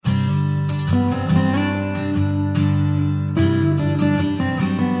Welcome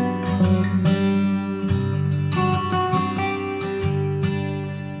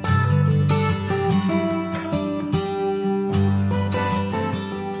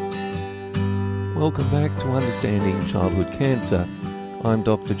back to Understanding Childhood Cancer. I'm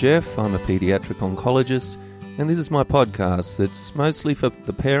Dr. Jeff, I'm a paediatric oncologist, and this is my podcast that's mostly for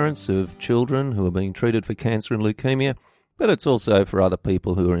the parents of children who are being treated for cancer and leukemia, but it's also for other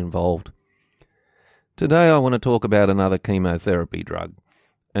people who are involved. Today I want to talk about another chemotherapy drug,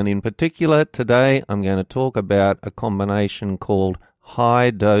 and in particular today I'm going to talk about a combination called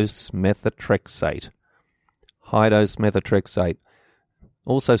high-dose methotrexate. High-dose methotrexate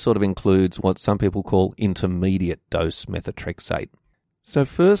also sort of includes what some people call intermediate dose methotrexate. So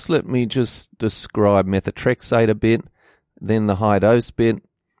first let me just describe methotrexate a bit, then the high dose bit,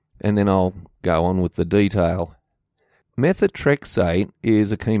 and then I'll go on with the detail. Methotrexate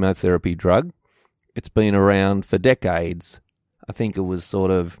is a chemotherapy drug. It's been around for decades. I think it was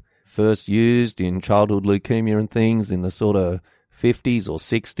sort of first used in childhood leukemia and things in the sort of 50s or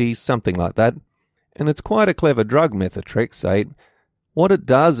 60s, something like that. And it's quite a clever drug, methotrexate. What it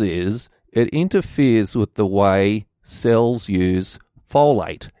does is it interferes with the way cells use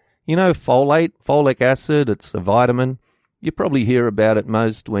folate. You know folate, folic acid, it's a vitamin. You probably hear about it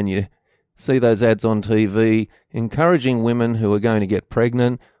most when you see those ads on TV encouraging women who are going to get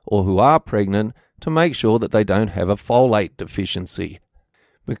pregnant or who are pregnant to make sure that they don't have a folate deficiency.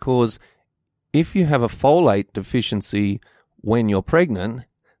 Because if you have a folate deficiency when you're pregnant,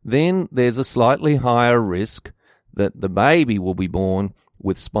 then there's a slightly higher risk that the baby will be born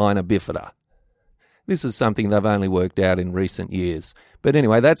with spina bifida. This is something they've only worked out in recent years. But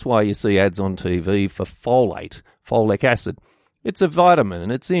anyway, that's why you see ads on TV for folate, folic acid. It's a vitamin,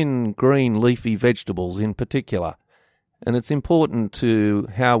 and it's in green leafy vegetables in particular. And it's important to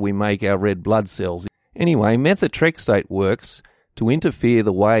how we make our red blood cells. Anyway, methotrexate works to interfere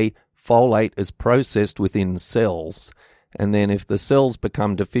the way folate is processed within cells. And then if the cells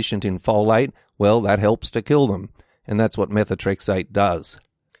become deficient in folate, well, that helps to kill them. And that's what methotrexate does.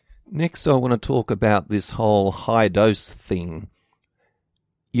 Next, I want to talk about this whole high-dose thing.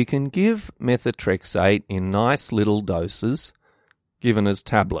 You can give methotrexate in nice little doses, given as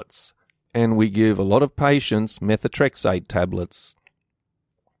tablets. And we give a lot of patients methotrexate tablets.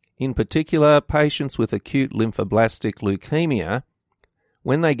 In particular, patients with acute lymphoblastic leukemia,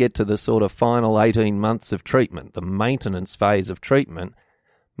 when they get to the sort of final 18 months of treatment, the maintenance phase of treatment,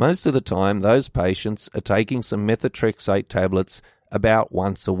 most of the time those patients are taking some methotrexate tablets about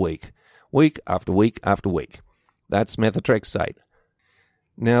once a week after week after week. That's methotrexate.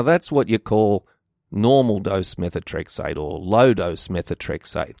 Now that's what you call normal dose methotrexate or low dose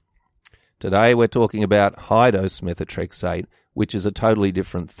methotrexate. Today we're talking about high dose methotrexate, which is a totally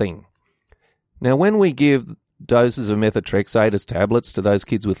different thing. Now when we give doses of methotrexate as tablets to those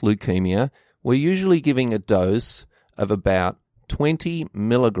kids with leukemia, we're usually giving a dose of about 20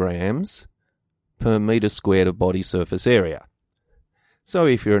 milligrams per metre squared of body surface area. So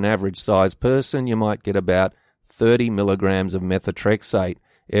if you're an average sized person, you might get about 30 milligrams of methotrexate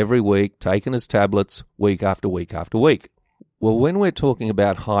every week taken as tablets week after week after week. Well, when we're talking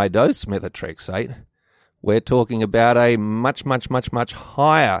about high dose methotrexate, we're talking about a much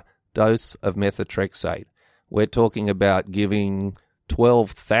higher dose of methotrexate. We're talking about giving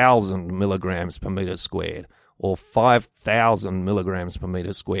 12,000 milligrams per metre squared or 5,000 milligrams per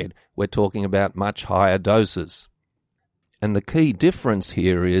metre squared. We're talking about much higher doses. And the key difference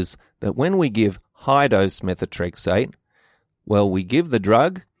here is that when we give high-dose methotrexate, well, we give the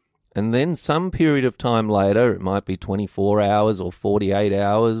drug, and then some period of time later, it might be 24 hours or 48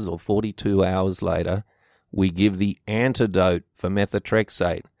 hours or 42 hours later, we give the antidote for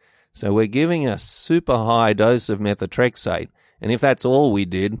methotrexate. So we're giving a super high dose of methotrexate, and if that's all we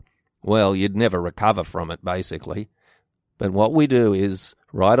did, well, you'd never recover from it, basically. But what we do is,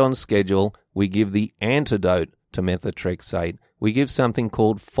 right on schedule, we give the antidote to methotrexate. We give something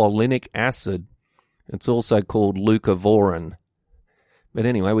called folinic acid. It's also called leucovorin. But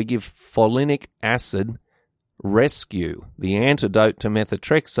anyway, we give folinic acid rescue, the antidote to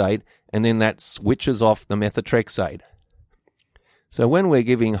methotrexate, and then that switches off the methotrexate. So when we're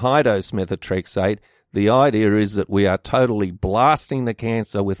giving high-dose methotrexate, the idea is that we are totally blasting the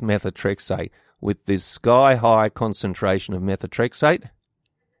cancer with methotrexate, with this sky-high concentration of methotrexate,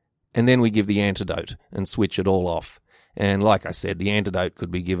 and then we give the antidote and switch it all off. And like I said, the antidote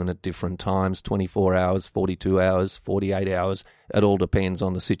could be given at different times, 24 hours, 42 hours, 48 hours. It all depends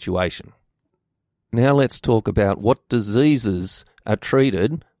on the situation. Now let's talk about what diseases are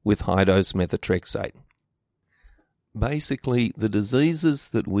treated with high-dose methotrexate. Basically, the diseases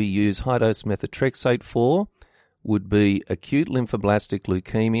that we use high-dose methotrexate for would be acute lymphoblastic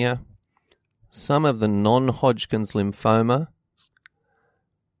leukemia, some of the non-Hodgkin's lymphoma,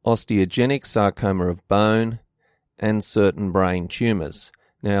 osteogenic sarcoma of bone, and certain brain tumours.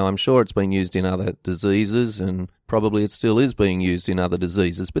 Now, I'm sure it's been used in other diseases, and probably it still is being used in other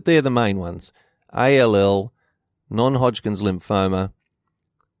diseases, but they're the main ones. ALL, non-Hodgkin's lymphoma,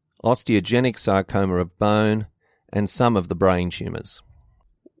 osteogenic sarcoma of bone, and some of the brain tumours.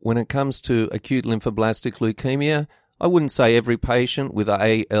 When it comes to acute lymphoblastic leukemia, I wouldn't say every patient with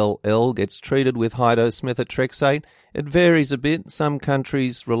ALL gets treated with high-dose methotrexate. It varies a bit. Some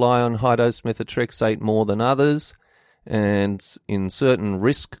countries rely on high-dose methotrexate more than others, and in certain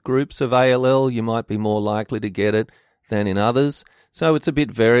risk groups of ALL, you might be more likely to get it than in others. So it's a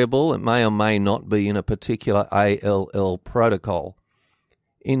bit variable. It may or may not be in a particular ALL protocol.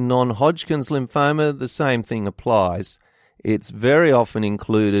 In non-Hodgkin's lymphoma, the same thing applies. It's very often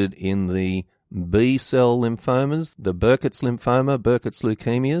included in the B-cell lymphomas, the Burkitt's lymphoma, Burkitt's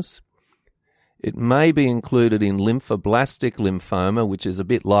leukemias. It may be included in lymphoblastic lymphoma, which is a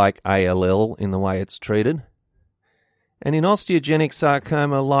bit like ALL in the way it's treated. And in osteogenic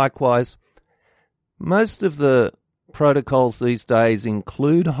sarcoma, likewise, most of the protocols these days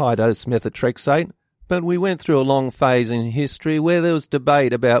include high-dose methotrexate, but we went through a long phase in history where there was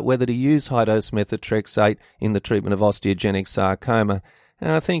debate about whether to use high-dose methotrexate in the treatment of osteogenic sarcoma.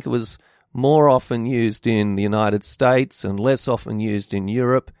 And I think it was more often used in the United States and less often used in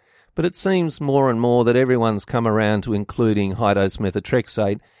Europe, but it seems more and more that everyone's come around to including high-dose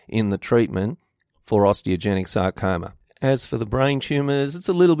methotrexate in the treatment for osteogenic sarcoma. As for the brain tumours, it's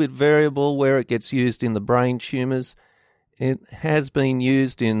a little bit variable where it gets used in the brain tumours. It has been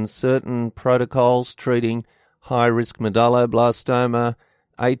used in certain protocols treating high-risk medulloblastoma,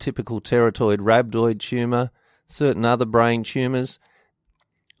 atypical teratoid rhabdoid tumour, certain other brain tumours.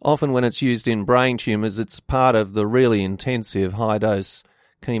 Often when it's used in brain tumours, it's part of the really intensive high-dose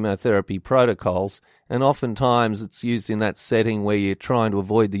chemotherapy protocols, and oftentimes it's used in that setting where you're trying to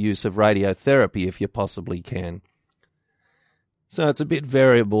avoid the use of radiotherapy if you possibly can. So it's a bit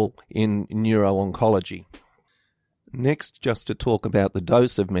variable in neuro-oncology. Next, just to talk about the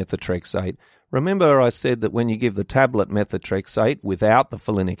dose of methotrexate. Remember I said that when you give the tablet methotrexate without the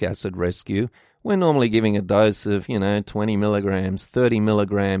folinic acid rescue, we're normally giving a dose of, 20 milligrams, 30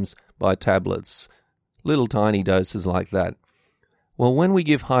 milligrams by tablets. Little tiny doses like that. Well, when we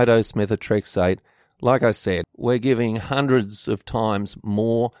give high-dose methotrexate, like I said, we're giving hundreds of times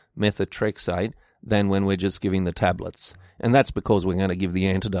more methotrexate than when we're just giving the tablets. And that's because we're going to give the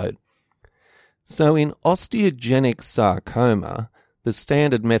antidote. So in osteogenic sarcoma, the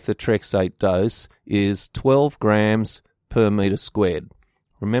standard methotrexate dose is 12 grams per metre squared.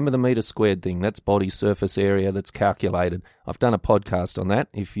 Remember the metre squared thing, that's body surface area that's calculated. I've done a podcast on that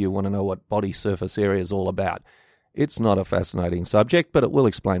if you want to know what body surface area is all about. It's not a fascinating subject, but it will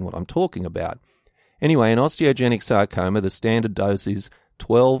explain what I'm talking about. Anyway, in osteogenic sarcoma, the standard dose is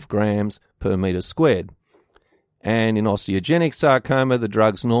 12 grams per metre squared. And in osteogenic sarcoma, the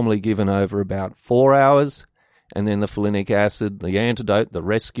drug's normally given over about 4 hours, and then the folinic acid, the antidote, the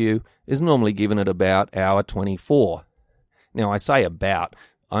rescue, is normally given at about hour 24. Now, I say about,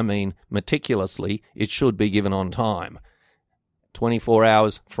 I mean meticulously, it should be given on time. 24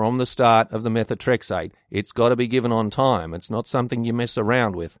 hours from the start of the methotrexate, it's got to be given on time. It's not something you mess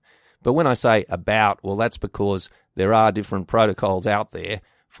around with. But when I say about, well, that's because there are different protocols out there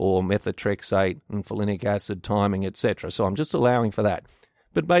for methotrexate and folinic acid timing, etc. So I'm just allowing for that.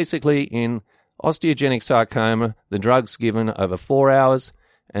 But basically, in osteogenic sarcoma, the drug's given over 4 hours,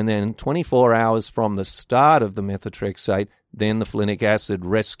 and then 24 hours from the start of the methotrexate, then the folinic acid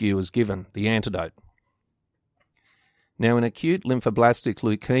rescue is given, the antidote. Now, in acute lymphoblastic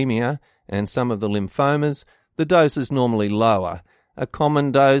leukemia and some of the lymphomas, the dose is normally lower. A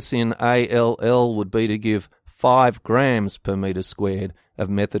common dose in ALL would be to give 5 grams per metre squared of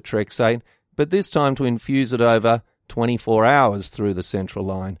methotrexate, but this time to infuse it over 24 hours through the central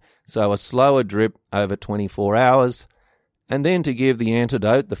line. So a slower drip over 24 hours, and then to give the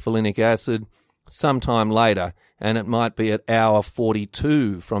antidote, the folinic acid, sometime later, and it might be at hour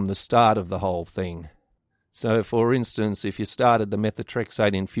 42 from the start of the whole thing. So, for instance, if you started the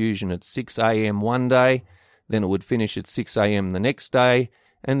methotrexate infusion at 6 a.m. one day, then it would finish at 6 a.m. the next day,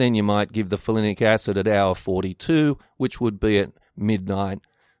 and then you might give the folinic acid at hour 42, which would be at midnight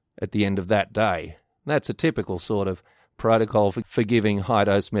at the end of that day. That's a typical sort of protocol for giving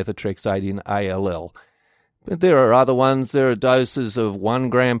high-dose methotrexate in ALL. But there are other ones. There are doses of 1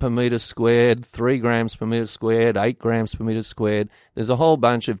 gram per metre squared, 3 grams per metre squared, 8 grams per metre squared. There's a whole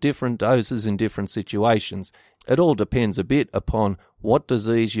bunch of different doses in different situations. It all depends a bit upon what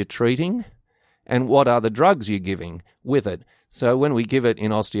disease you're treating and what other drugs you're giving with it. So when we give it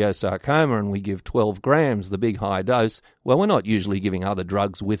in osteosarcoma and we give 12 grams, the big high dose, well, we're not usually giving other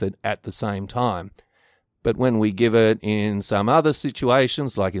drugs with it at the same time. But when we give it in some other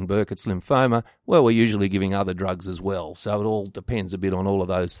situations, like in Burkitt's lymphoma, well, we're usually giving other drugs as well. So it all depends a bit on all of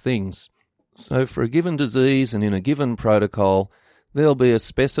those things. So for a given disease and in a given protocol, there'll be a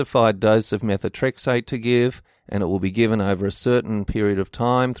specified dose of methotrexate to give, and it will be given over a certain period of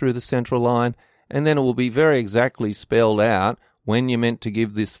time through the central line, and then it will be very exactly spelled out when you're meant to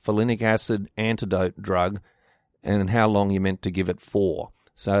give this folinic acid antidote drug and how long you're meant to give it for.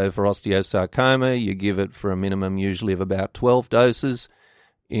 So for osteosarcoma, you give it for a minimum usually of about 12 doses.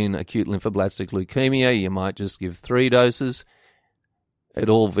 In acute lymphoblastic leukemia, you might just give 3 doses. It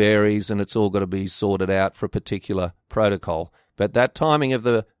all varies, and it's all got to be sorted out for a particular protocol. But that timing of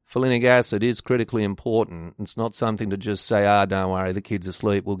the folinic acid is critically important. It's not something to just say, don't worry, the kid's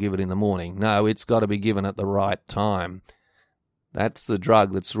asleep, we'll give it in the morning. No, it's got to be given at the right time. That's the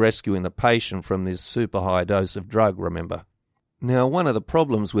drug that's rescuing the patient from this super high dose of drug, remember. Now, one of the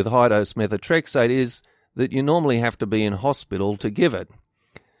problems with high-dose methotrexate is that you normally have to be in hospital to give it.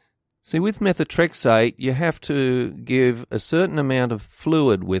 See, with methotrexate, you have to give a certain amount of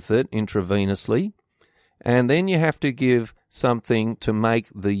fluid with it intravenously, and then you have to give something to make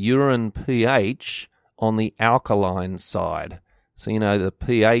the urine pH on the alkaline side. So, the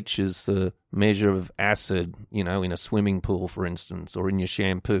pH is the measure of acid, in a swimming pool, for instance, or in your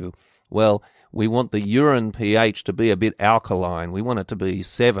shampoo. Well, we want the urine pH to be a bit alkaline. We want it to be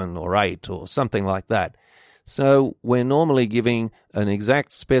 7 or 8 or something like that. So we're normally giving an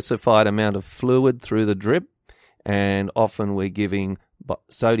exact specified amount of fluid through the drip, and often we're giving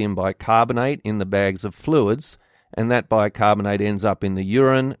sodium bicarbonate in the bags of fluids, and that bicarbonate ends up in the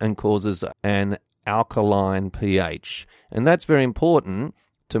urine and causes an alkaline pH. And that's very important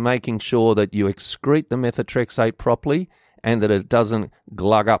to making sure that you excrete the methotrexate properly and that it doesn't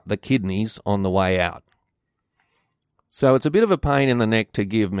glug up the kidneys on the way out. So it's a bit of a pain in the neck to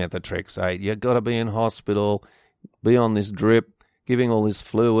give methotrexate. You've got to be in hospital, be on this drip, giving all these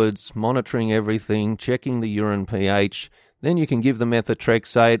fluids, monitoring everything, checking the urine pH. Then you can give the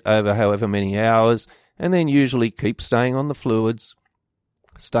methotrexate over however many hours, and then usually keep staying on the fluids,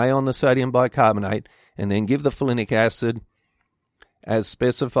 stay on the sodium bicarbonate, and then give the folinic acid as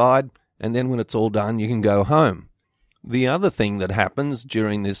specified, and then when it's all done, you can go home. The other thing that happens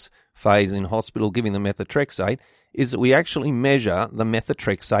during this phase in hospital giving the methotrexate is that we actually measure the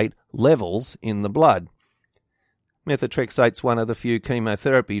methotrexate levels in the blood. Methotrexate's one of the few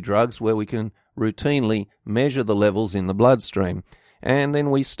chemotherapy drugs where we can routinely measure the levels in the bloodstream, and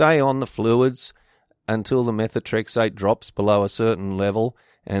then we stay on the fluids until the methotrexate drops below a certain level,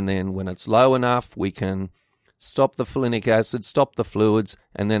 and then when it's low enough, we can stop the folinic acid, stop the fluids,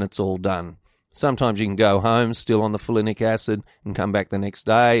 and then it's all done. Sometimes you can go home still on the folinic acid and come back the next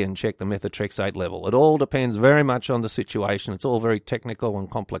day and check the methotrexate level. It all depends very much on the situation. It's all very technical and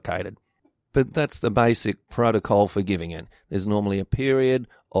complicated. But that's the basic protocol for giving it. There's normally a period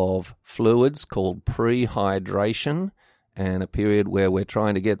of fluids called prehydration and a period where we're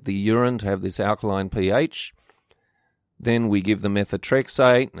trying to get the urine to have this alkaline pH. Then we give the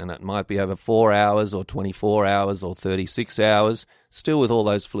methotrexate, and it might be over 4 hours or 24 hours or 36 hours, still with all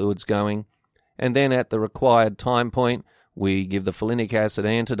those fluids going. And then at the required time point, we give the folinic acid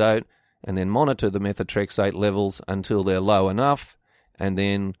antidote and then monitor the methotrexate levels until they're low enough, and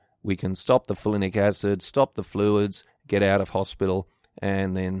then we can stop the folinic acid, stop the fluids, get out of hospital,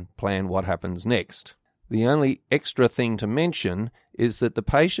 and then plan what happens next. The only extra thing to mention is that the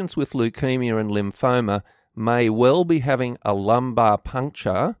patients with leukemia and lymphoma may well be having a lumbar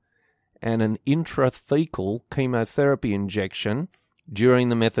puncture and an intrathecal chemotherapy injection during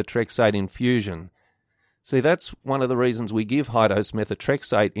the methotrexate infusion. See, that's one of the reasons we give high-dose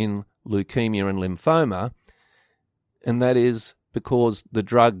methotrexate in leukemia and lymphoma, and that is because the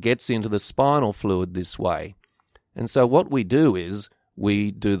drug gets into the spinal fluid this way. And so what we do is we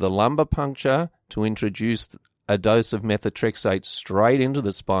do the lumbar puncture to introduce a dose of methotrexate straight into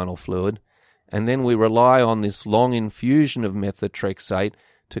the spinal fluid, and then we rely on this long infusion of methotrexate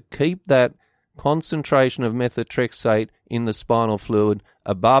to keep that concentration of methotrexate in the spinal fluid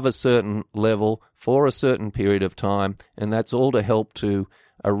above a certain level for a certain period of time, and that's all to help to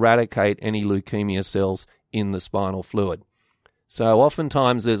eradicate any leukemia cells in the spinal fluid. So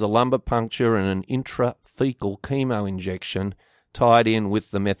oftentimes there's a lumbar puncture and an intrathecal chemo injection tied in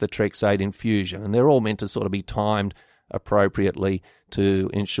with the methotrexate infusion, and they're all meant to sort of be timed appropriately to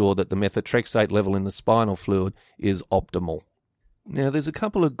ensure that the methotrexate level in the spinal fluid is optimal. Now, there's a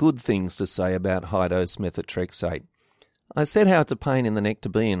couple of good things to say about high-dose methotrexate. I said how it's a pain in the neck to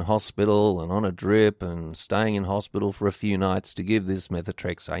be in hospital and on a drip and staying in hospital for a few nights to give this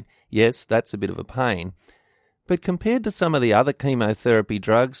methotrexate. Yes, that's a bit of a pain. But compared to some of the other chemotherapy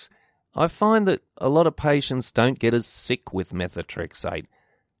drugs, I find that a lot of patients don't get as sick with methotrexate.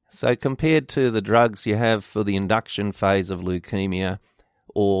 So compared to the drugs you have for the induction phase of leukemia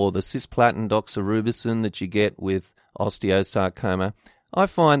or the cisplatin doxorubicin that you get with osteosarcoma, I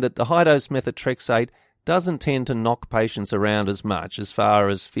find that the high-dose methotrexate doesn't tend to knock patients around as much as far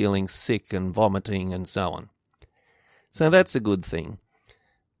as feeling sick and vomiting and so on. So that's a good thing.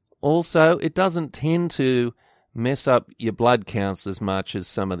 Also, it doesn't tend to mess up your blood counts as much as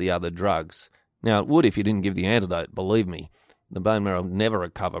some of the other drugs. Now, it would if you didn't give the antidote, believe me. The bone marrow would never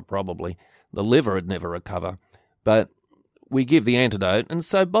recover, probably. The liver would never recover. But we give the antidote, and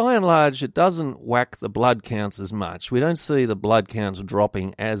so by and large, it doesn't whack the blood counts as much. We don't see the blood counts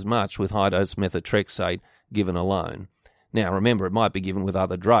dropping as much with high-dose methotrexate given alone. Now, remember, it might be given with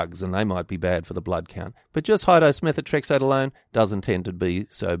other drugs, and they might be bad for the blood count. But just high-dose methotrexate alone doesn't tend to be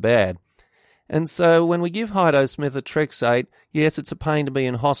so bad. And so when we give high-dose methotrexate, yes, it's a pain to be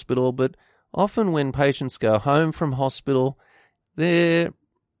in hospital, but often when patients go home from hospital, they're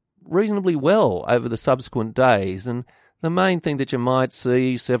reasonably well over the subsequent days. And the main thing that you might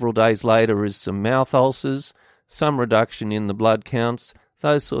see several days later is some mouth ulcers, some reduction in the blood counts,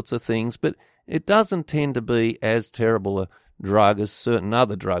 those sorts of things. But it doesn't tend to be as terrible a drug as certain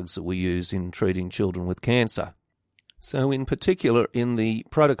other drugs that we use in treating children with cancer. So in particular, in the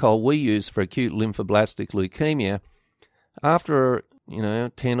protocol we use for acute lymphoblastic leukemia, after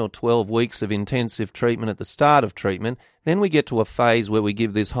 10 or 12 weeks of intensive treatment at the start of treatment, then we get to a phase where we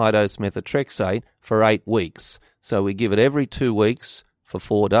give this high-dose methotrexate for 8 weeks. So we give it every 2 weeks for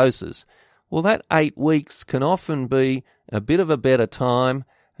 4 doses. Well, that 8 weeks can often be a bit of a better time.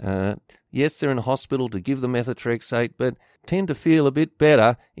 Yes, they're in hospital to give the methotrexate, but tend to feel a bit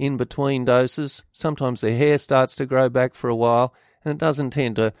better in between doses. Sometimes their hair starts to grow back for a while, and it doesn't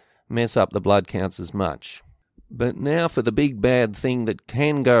tend to mess up the blood counts as much. But now for the big bad thing that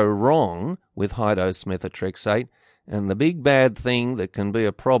can go wrong with high-dose methotrexate, and the big bad thing that can be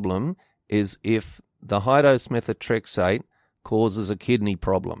a problem is if the high-dose methotrexate causes a kidney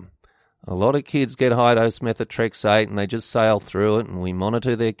problem. A lot of kids get high-dose methotrexate and they just sail through it, and we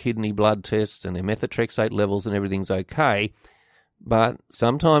monitor their kidney blood tests and their methotrexate levels and everything's okay. But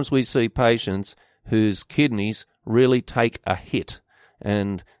sometimes we see patients whose kidneys really take a hit,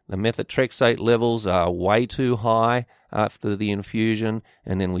 and the methotrexate levels are way too high after the infusion,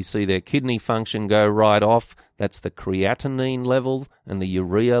 and then we see their kidney function go right off. That's the creatinine level and the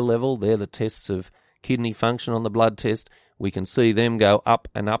urea level. They're the tests of kidney function on the blood test. We can see them go up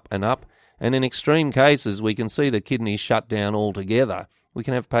and up and up. And in extreme cases, we can see the kidneys shut down altogether. We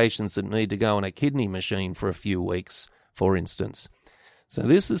can have patients that need to go on a kidney machine for a few weeks, for instance. So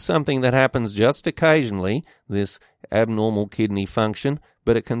this is something that happens just occasionally, this abnormal kidney function,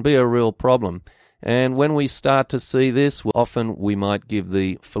 but it can be a real problem. And when we start to see this, often we might give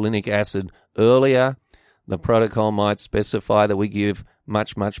the folinic acid earlier. The protocol might specify that we give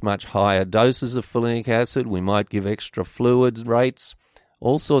much higher doses of folinic acid. We might give extra fluid rates,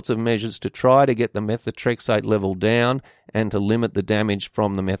 all sorts of measures to try to get the methotrexate level down and to limit the damage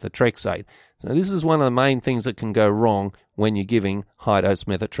from the methotrexate. So this is one of the main things that can go wrong when you're giving high-dose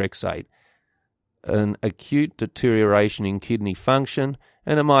methotrexate. An acute deterioration in kidney function,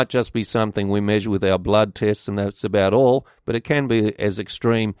 and it might just be something we measure with our blood tests and that's about all, but it can be as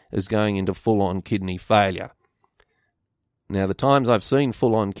extreme as going into full-on kidney failure. Now, the times I've seen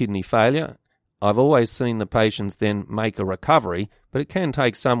full-on kidney failure, I've always seen the patients then make a recovery, but it can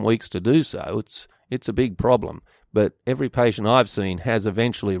take some weeks to do so. It's a big problem. But every patient I've seen has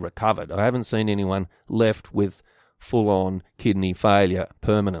eventually recovered. I haven't seen anyone left with full-on kidney failure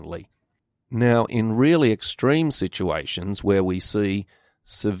permanently. Now, in really extreme situations where we see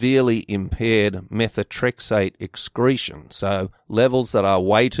severely impaired methotrexate excretion, so levels that are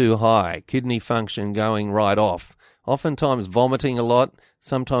way too high, kidney function going right off, oftentimes vomiting a lot,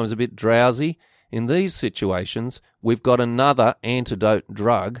 sometimes a bit drowsy, in these situations, we've got another antidote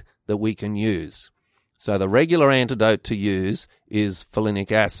drug that we can use. So the regular antidote to use is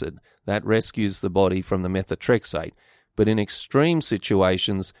folinic acid. That rescues the body from the methotrexate. But in extreme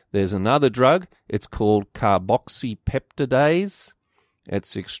situations, there's another drug. It's called carboxypeptidase.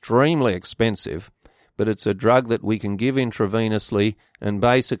 It's extremely expensive, but it's a drug that we can give intravenously, and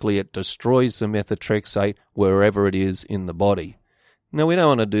basically it destroys the methotrexate wherever it is in the body. Now, we don't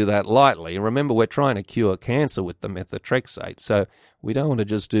want to do that lightly. Remember, we're trying to cure cancer with the methotrexate, so we don't want to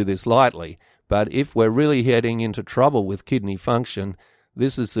just do this lightly. But if we're really heading into trouble with kidney function,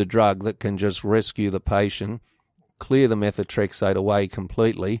 this is the drug that can just rescue the patient, clear the methotrexate away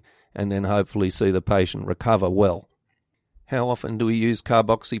completely, and then hopefully see the patient recover well. How often do we use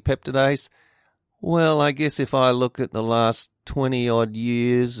carboxypeptidase? Well, I guess if I look at the last 20-odd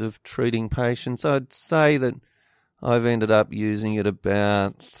years of treating patients, I'd say that I've ended up using it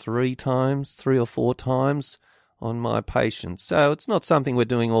about 3 or 4 times on my patients. So it's not something we're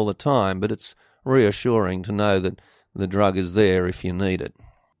doing all the time, but it's reassuring to know that the drug is there if you need it.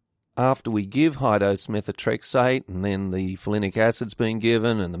 After we give high-dose methotrexate and then the folinic acid's been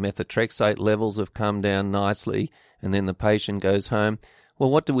given and the methotrexate levels have come down nicely and then the patient goes home, well,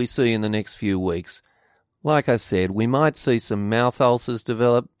 what do we see in the next few weeks? Like I said, we might see some mouth ulcers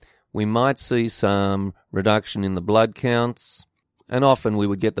develop. We might see some reduction in the blood counts, and often we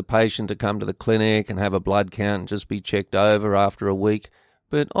would get the patient to come to the clinic and have a blood count and just be checked over after a week.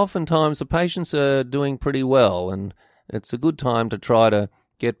 But oftentimes the patients are doing pretty well, and it's a good time to try to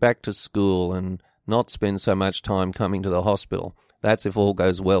get back to school and not spend so much time coming to the hospital. That's if all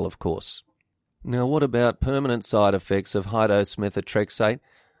goes well, of course. Now, what about permanent side effects of high-dose methotrexate?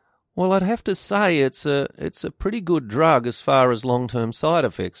 Well, I'd have to say it's a pretty good drug as far as long-term side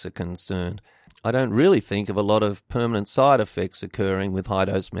effects are concerned. I don't really think of a lot of permanent side effects occurring with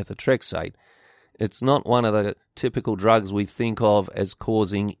high-dose methotrexate. It's not one of the typical drugs we think of as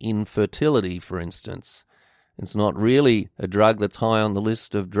causing infertility, for instance. It's not really a drug that's high on the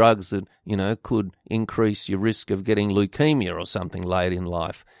list of drugs that, could increase your risk of getting leukemia or something late in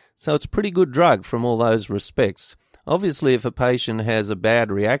life. So it's a pretty good drug from all those respects. Obviously, if a patient has a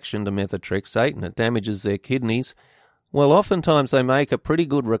bad reaction to methotrexate and it damages their kidneys, well, oftentimes they make a pretty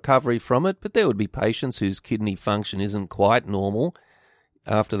good recovery from it, but there would be patients whose kidney function isn't quite normal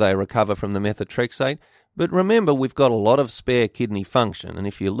after they recover from the methotrexate. But remember, we've got a lot of spare kidney function, and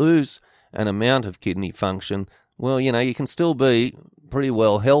if you lose an amount of kidney function, well, you can still be pretty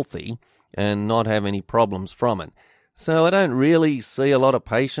well healthy and not have any problems from it. So I don't really see a lot of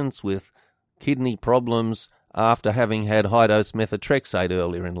patients with kidney problems after having had high-dose methotrexate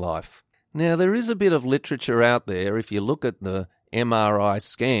earlier in life. Now, there is a bit of literature out there if you look at the MRI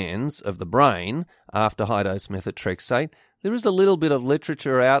scans of the brain after high-dose methotrexate. There is a little bit of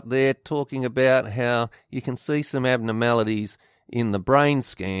literature out there talking about how you can see some abnormalities in the brain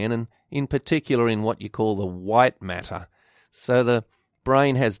scan, and in particular in what you call the white matter. So the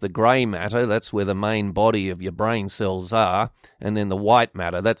brain has the grey matter, that's where the main body of your brain cells are, and then the white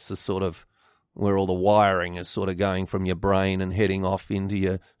matter, that's the sort of where all the wiring is sort of going from your brain and heading off into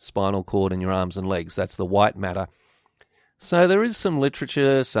your spinal cord and your arms and legs. That's the white matter. So there is some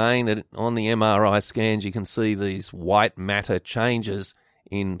literature saying that on the MRI scans you can see these white matter changes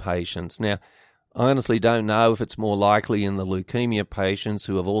in patients. Now, I honestly don't know if it's more likely in the leukemia patients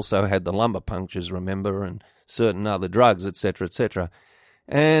who have also had the lumbar punctures, remember, and certain other drugs, etc., etc.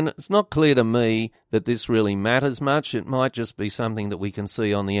 And it's not clear to me that this really matters much. It might just be something that we can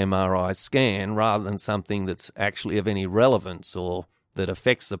see on the MRI scan rather than something that's actually of any relevance or that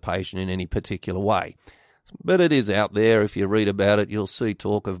affects the patient in any particular way. But it is out there. If you read about it, you'll see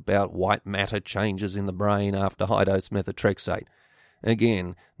talk about white matter changes in the brain after high-dose methotrexate.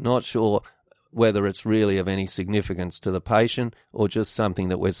 Again, not sure whether it's really of any significance to the patient or just something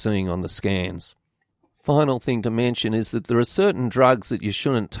that we're seeing on the scans. Final thing to mention is that there are certain drugs that you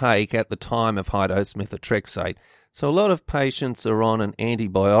shouldn't take at the time of high-dose methotrexate. So a lot of patients are on an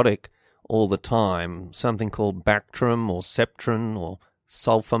antibiotic all the time, something called Bactrim or Septrin or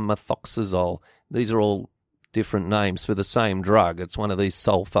sulfamethoxazole. These are all different names for the same drug. It's one of these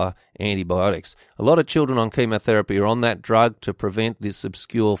sulfur antibiotics. A lot of children on chemotherapy are on that drug to prevent this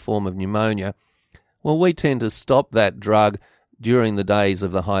obscure form of pneumonia. Well, we tend to stop that drug during the days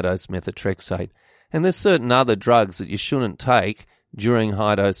of the high-dose methotrexate. And there's certain other drugs that you shouldn't take during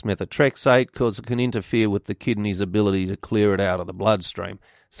high-dose methotrexate because it can interfere with the kidney's ability to clear it out of the bloodstream.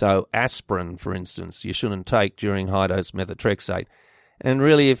 So aspirin, for instance, you shouldn't take during high-dose methotrexate. And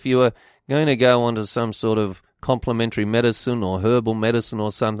really, if you are going to go onto some sort of complementary medicine or herbal medicine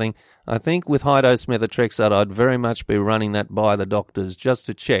or something, I think with high-dose methotrexate, I'd very much be running that by the doctors just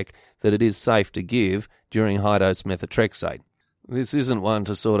to check that it is safe to give during high-dose methotrexate. This isn't one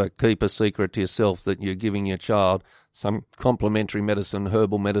to sort of keep a secret to yourself that you're giving your child some complementary medicine,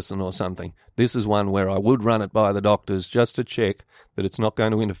 herbal medicine or something. This is one where I would run it by the doctors just to check that it's not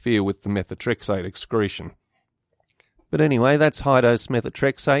going to interfere with the methotrexate excretion. But anyway, that's high-dose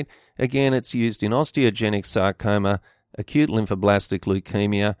methotrexate. Again, it's used in osteogenic sarcoma, acute lymphoblastic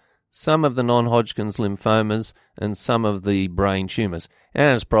leukemia, some of the non-Hodgkin's lymphomas, and some of the brain tumours.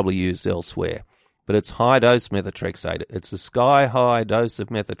 And it's probably used elsewhere. But it's high-dose methotrexate. It's a sky-high dose of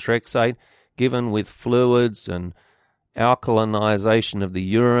methotrexate given with fluids and alkalinization of the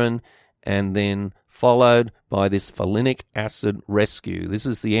urine, and then followed by this folinic acid rescue. This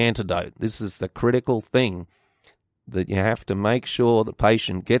is the antidote. This is the critical thing, that you have to make sure the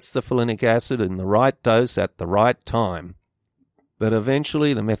patient gets the folinic acid in the right dose at the right time. But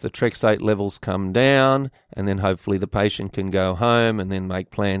eventually the methotrexate levels come down, and then hopefully the patient can go home and then make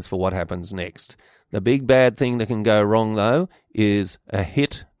plans for what happens next. The big bad thing that can go wrong, though, is a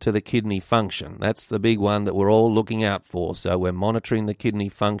hit to the kidney function. That's the big one that we're all looking out for. So we're monitoring the kidney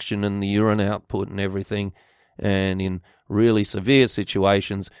function and the urine output and everything. And in really severe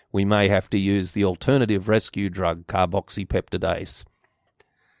situations, we may have to use the alternative rescue drug, carboxypeptidase.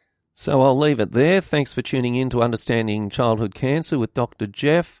 So I'll leave it there. Thanks for tuning in to Understanding Childhood Cancer with Dr.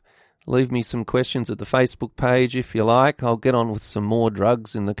 Jeff. Leave me some questions at the Facebook page if you like. I'll get on with some more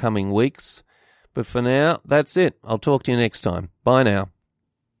drugs in the coming weeks. But for now, that's it. I'll talk to you next time. Bye now.